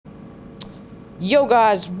Yo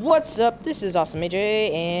guys, what's up? This is Awesome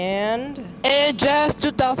AJ and Jazz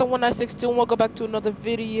 2001-962, and welcome back to another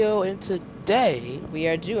video. And today we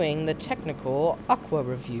are doing the technical Aqua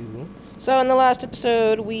review. So in the last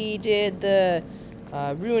episode we did the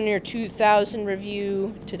Ruiner 2000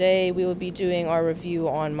 review. Today we will be doing our review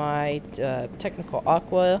on my technical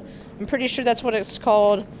Aqua. I'm pretty sure that's what it's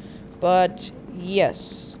called, but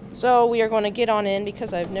yes. So we are going to get on in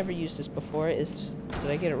because I've never used this before. Did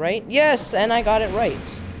I get it right? Yes, and I got it right.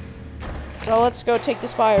 So let's go take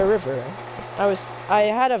this by a river. I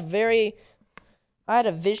had a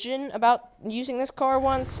vision about using this car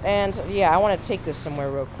once, and yeah, I want to take this somewhere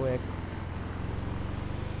real quick.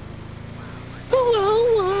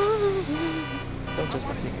 don't touch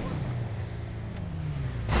my secret.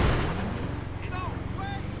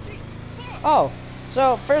 Oh,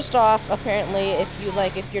 so first off, apparently,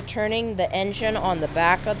 if you're turning the engine on the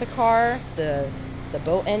back of the car, the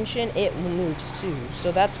boat engine, it moves too.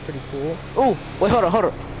 So that's pretty cool. Oh, wait, hold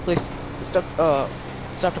on, please. Stop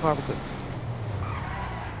the car real quick.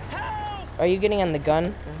 Are you getting on the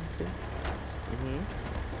gun?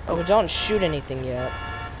 Oh, well, don't shoot anything yet.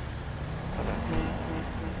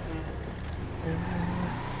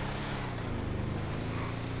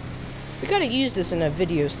 We gotta use this in a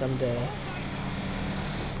video someday.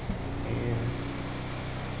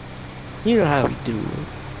 You know how we do.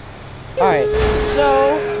 Alright,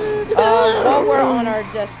 so, while we're on our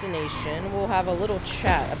destination, we'll have a little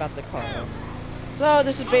chat about the car. So,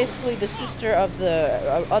 this is basically the sister of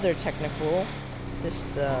the other technical.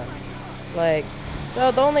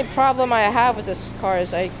 So the only problem I have with this car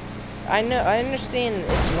is I understand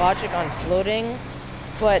its logic on floating,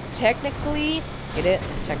 but technically, get it?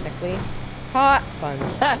 Technically, hot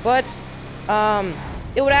puns. But,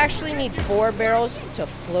 it would actually need 4 barrels to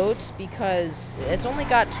float because it's only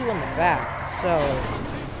got 2 on the back. So,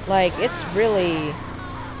 like, it's really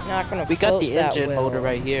not gonna float that well. We got the engine motor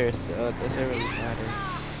right here, so it doesn't really matter.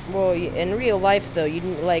 Well, in real life though, it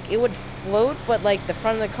would float, but like the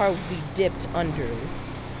front of the car would be dipped under.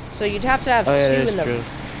 So you'd have to have 2 in the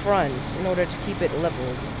front in order to keep it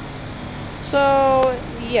leveled. So,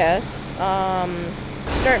 yes,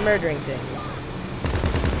 start murdering things.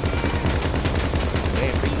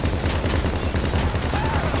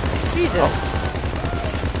 Jesus. Oh.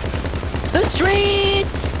 The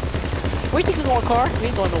streets! Where you think you're going, car? We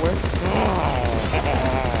ain't going nowhere.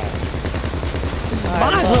 This is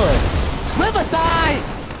my hood. Riverside!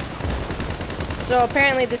 So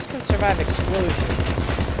apparently this can survive explosions.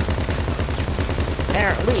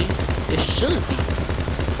 Apparently, it should be.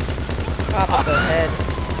 Pop up the head.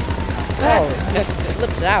 Oh, it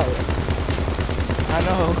flipped out. I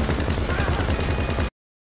know.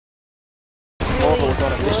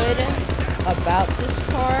 Good about this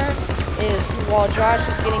car is while Josh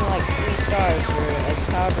is getting like 3 stars or as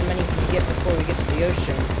however many he can get before we get to the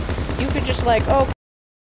ocean, you could just like, oh,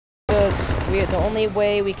 the only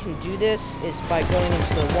way we can do this is by going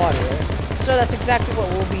into the water. So that's exactly what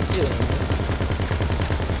we'll be doing.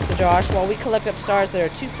 So Josh, while we collect up stars, there are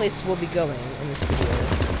 2 places we'll be going in this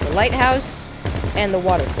video: the lighthouse and the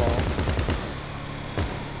waterfall.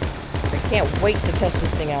 I can't wait to test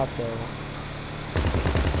this thing out though.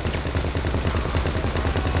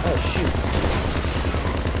 Oh shoot.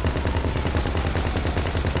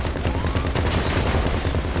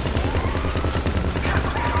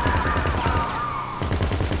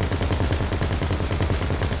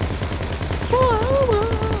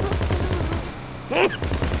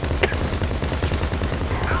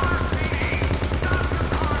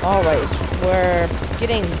 Alright, we're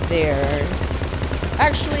getting there.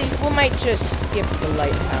 Actually, we might just skip the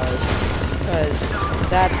lighthouse, because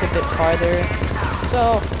that's a bit farther.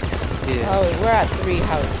 So, yeah. We're at 3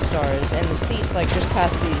 house stars, and the seat's like just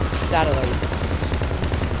past these satellites.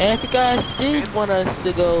 And if you guys did want us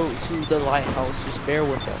to go to the lighthouse, just bear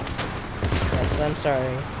with us. Yes, I'm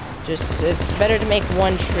sorry. It's better to make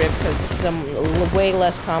one trip, because this is a way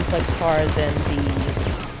less complex car than the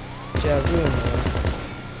Ruiner.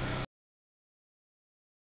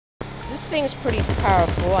 This thing's pretty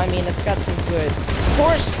powerful. I mean, it's got some good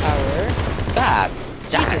horsepower. God,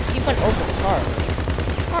 Jesus, he went over the car.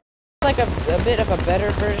 Like a bit of a better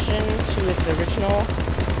version to its original.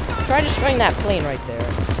 Try destroying that plane right there.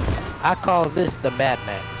 I call this the Mad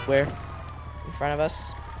Max. Where? In front of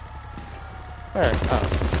us. Where? Oh.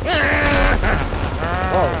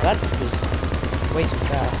 Whoa, that was way too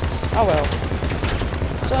fast. Oh well.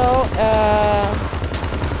 So,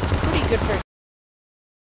 it's pretty good for...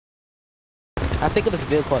 I think of this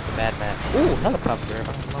vehicle as the Mad Max. Ooh, helicopter.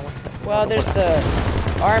 Well, there's the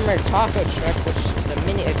armored taco truck, which is a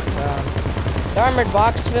mini The armored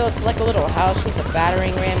box fill, it's like a little house with a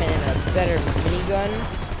battering ram and a better minigun.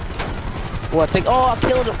 What? Oh, I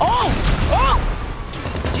killed him. Oh! Oh!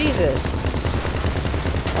 Jesus.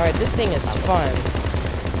 Alright, this thing is fun.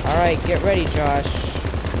 Alright, get ready, Josh.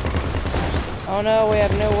 Oh no, we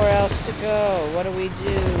have nowhere else to go. What do we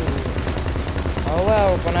do? Oh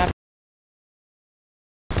well, we're gonna have to...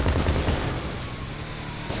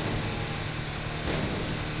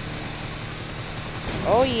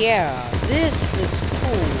 Oh yeah, this is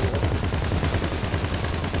cool.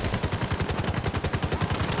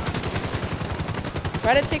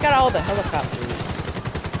 Try to take out all the helicopters.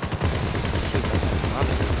 Shoot, that's what I'm trying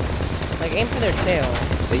to do. Like, aim for their tail.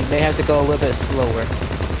 But you may have to go a little bit slower.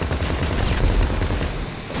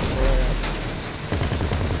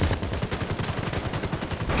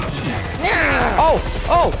 Oh!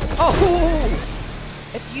 Oh! Oh!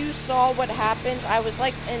 If you saw what happened, I was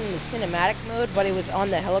like in the cinematic mode, but it was on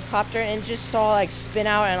the helicopter and just saw like spin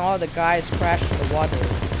out and all the guys crash to the water.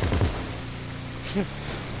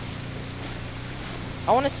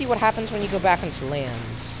 I want to see what happens when you go back into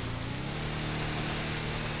lands.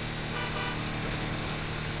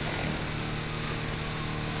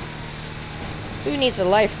 Who needs a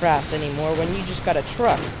life raft anymore when you just got a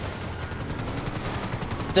truck?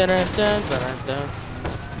 Dun dun dun dun dun.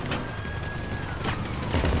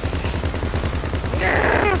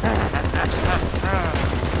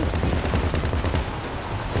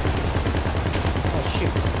 Oh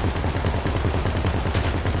shoot.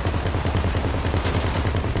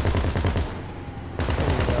 There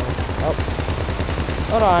we go. Oh.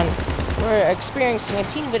 Hold on. We're experiencing a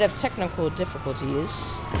teeny bit of technical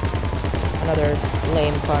difficulties. Another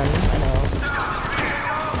lame pun, I know.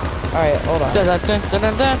 Alright, hold on. Dun dun dun dun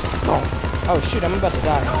dun dun. Oh shoot, I'm about to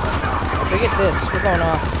die. Forget this, we're going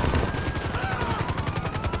off.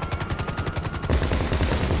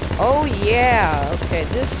 Oh yeah! Okay,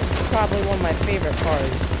 this is probably one of my favorite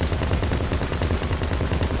cars.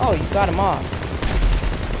 Oh, you got him off.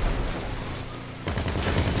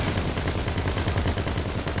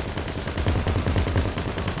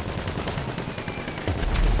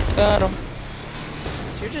 Got him.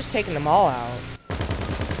 So you're just taking them all out.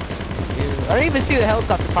 Dude, I don't even see the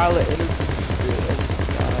helicopter pilot. It is just dude, it is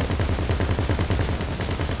God.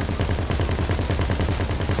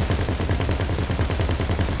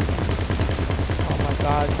 Oh my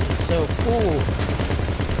god, this is so cool.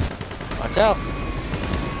 Watch out.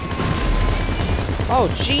 Oh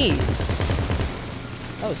jeez.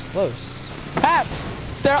 That was close. Pap!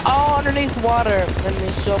 They're all underneath water and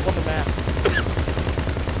they show up on the map.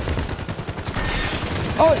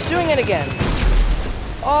 Oh, it's doing it again.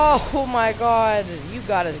 Oh my god. You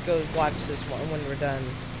gotta go watch this one when we're done.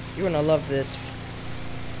 You're gonna love this.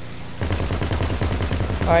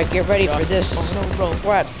 Alright, get ready for this.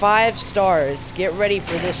 We're at 5 stars. Get ready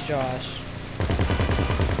for this, Josh.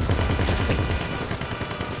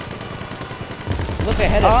 Look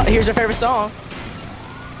ahead of you. Here's your favorite song.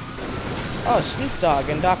 Oh, Snoop Dogg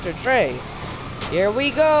and Dr. Dre. Here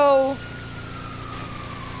we go.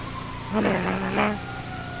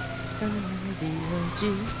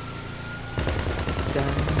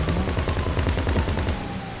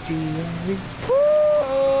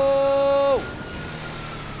 Whoa!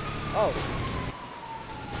 Oh.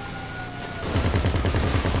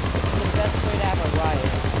 This is the best way to have a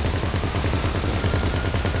riot.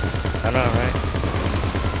 I know, right?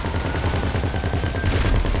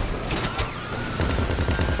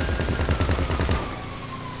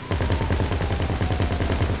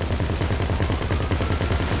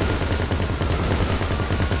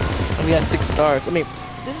 We got 6 stars. I mean,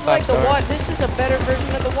 This is 5 like stars. This is a better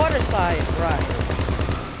version of the water slide ride.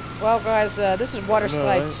 Well, guys, this is water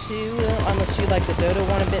slide 2. Unless you like the Dodo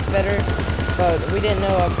one a bit better, but we didn't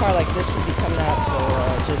know a car like this would be coming out, so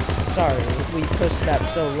just sorry we posted that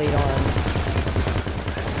so late on.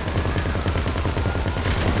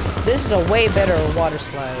 This is a way better water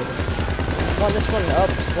slide. This one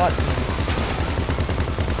up SWAT team.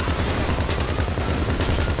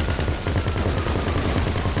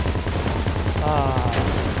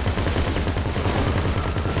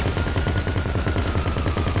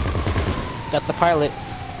 Got the pilot.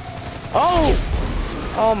 Oh!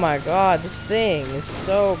 Oh my god, this thing is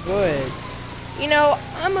so good. You know,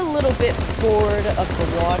 I'm a little bit bored of the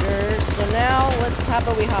water, so now how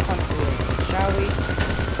about we hop onto the lake, shall we?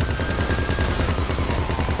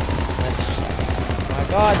 Oh my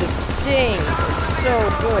god, this thing is so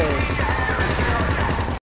good.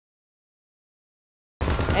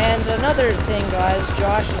 And another thing, guys,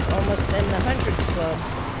 Josh is almost in the 100s club.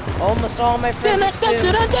 Almost all my friends are soon.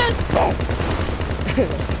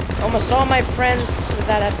 Almost all my friends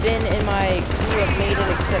that have been in my crew have made it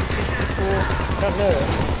except 2 people. I don't know.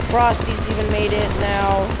 Frosty's even made it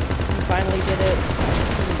now. He finally did it.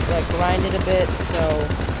 He, like, grinded a bit, so...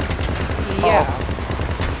 Yeah.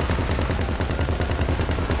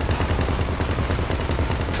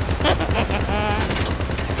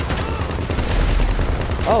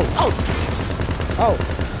 Oh. Oh. Oh.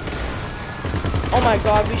 Oh my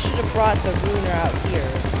god, we should have brought the ruiner out here.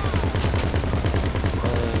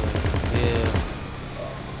 Yeah.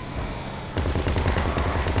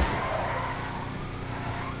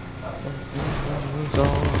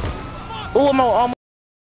 Oh, I'm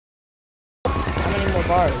How many more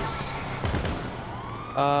bars?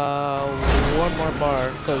 one more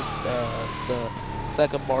bar, cause the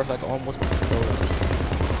second bar is like almost full.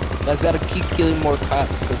 Guys gotta keep killing more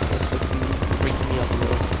cops, cause that's supposed to be breaking me up a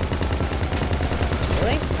little.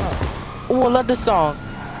 Really? Oh, I love this song.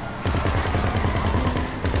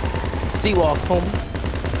 Seawalk, home.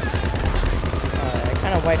 I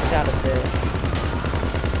kind of wiped out a bit.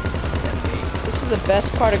 This is the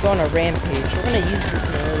best part of going on a rampage. We're gonna use this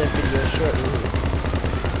in another video shortly.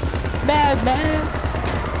 Mad Max.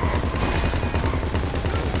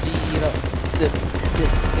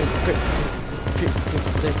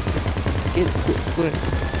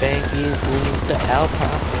 Bang it with the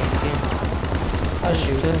Alpine engine. Oh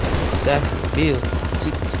shoot. Sax the field.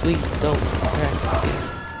 We don't.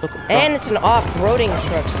 And it's an off-roading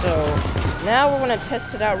truck, so now we're gonna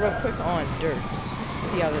test it out real quick on dirt.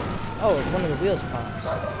 See how the one of the wheels pops.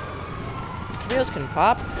 Wheels can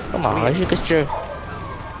pop. Come on, you should get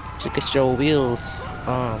your wheels.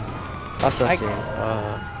 How should I say?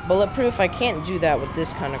 Bulletproof. I can't do that with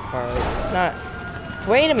this kind of car. It's not.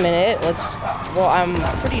 Wait a minute. Well, I'm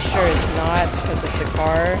pretty sure it's not because of the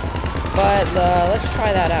car, but let's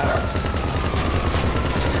try that out.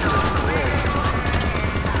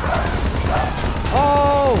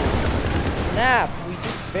 Oh, snap! We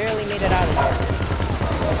just barely made it out of there.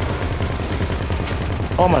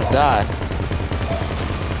 Oh my god.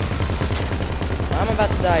 I'm about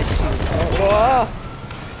to die too. Whoa!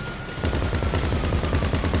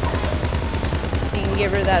 You can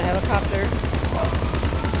get rid of that helicopter.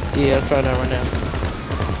 Yeah, I'm trying that right now.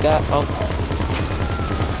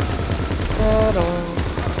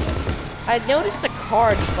 I noticed the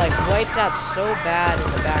car just like wiped out so bad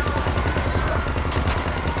in the background.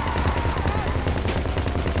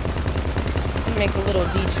 Make a little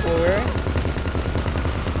detour.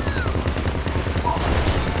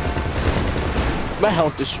 My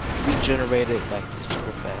health is regenerated like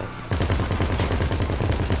super fast.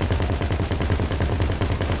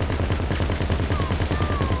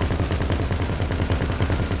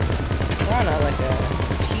 We're on like a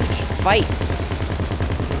huge fight.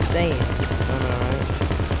 It's insane. Alright.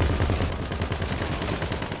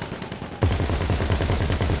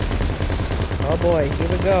 Oh boy, here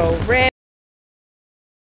we go. Ram!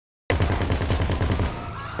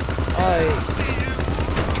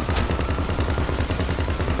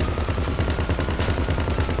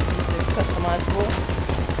 Customizable.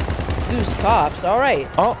 Goose cops, alright.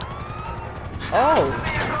 Oh.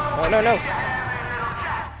 Oh. Oh, no, no.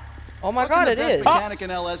 Oh my god, it is. What can the best mechanic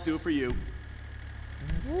in LS do for you?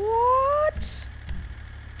 What?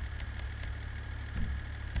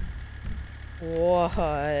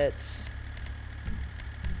 What?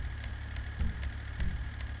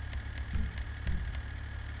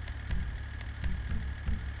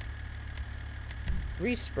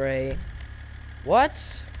 Respray.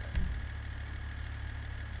 What?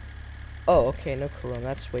 Oh, okay, no corona.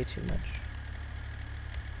 That's way too much.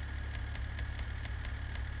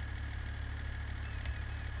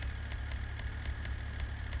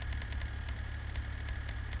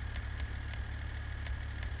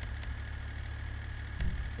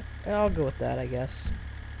 I'll go with that, I guess.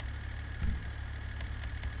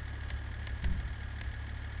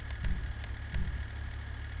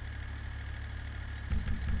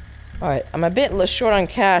 Alright, I'm a bit short on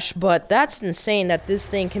cash, but that's insane that this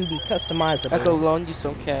thing can be customizable. I could loan you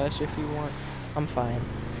some cash if you want. I'm fine.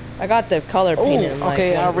 I got the color painted. Oh,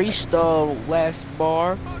 okay, I reached the last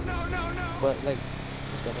bar. Oh, no, no, no. But, like,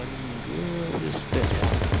 just that I need just spit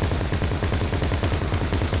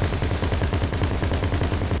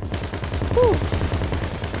Whew.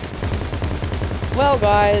 Well,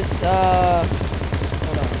 guys,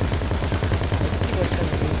 hold on. Let's see what's in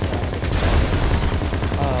the inside.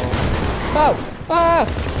 Oh. Oh! Ah!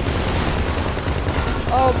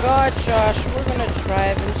 Oh god, Josh, we're gonna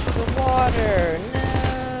drive into the water. No!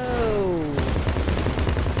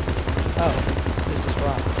 Oh, this is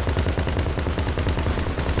rock.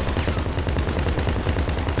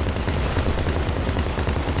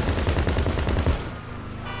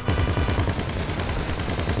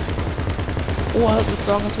 Oh, I like the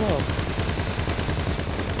song as well.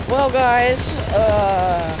 Well, guys,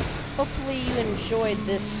 hopefully you enjoyed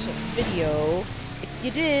this video. If you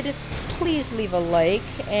did, please leave a like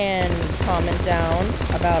and comment down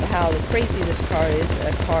about how crazy this car is.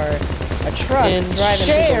 A truck And driving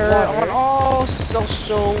share through the water. on all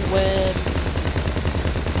social web.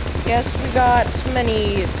 Yes, we got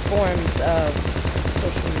many forms of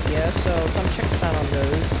social media, so come check us out on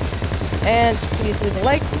those. And please leave a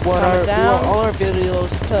like, comment down, all our videos,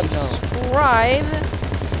 subscribe,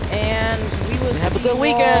 and we will have a see good you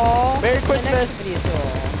weekend. all Merry in Christmas. the next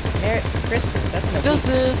video. Merry Christmas. That's in a week.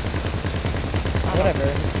 Deuces. Whatever.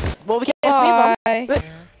 Well, we can't see them.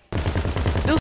 Bye.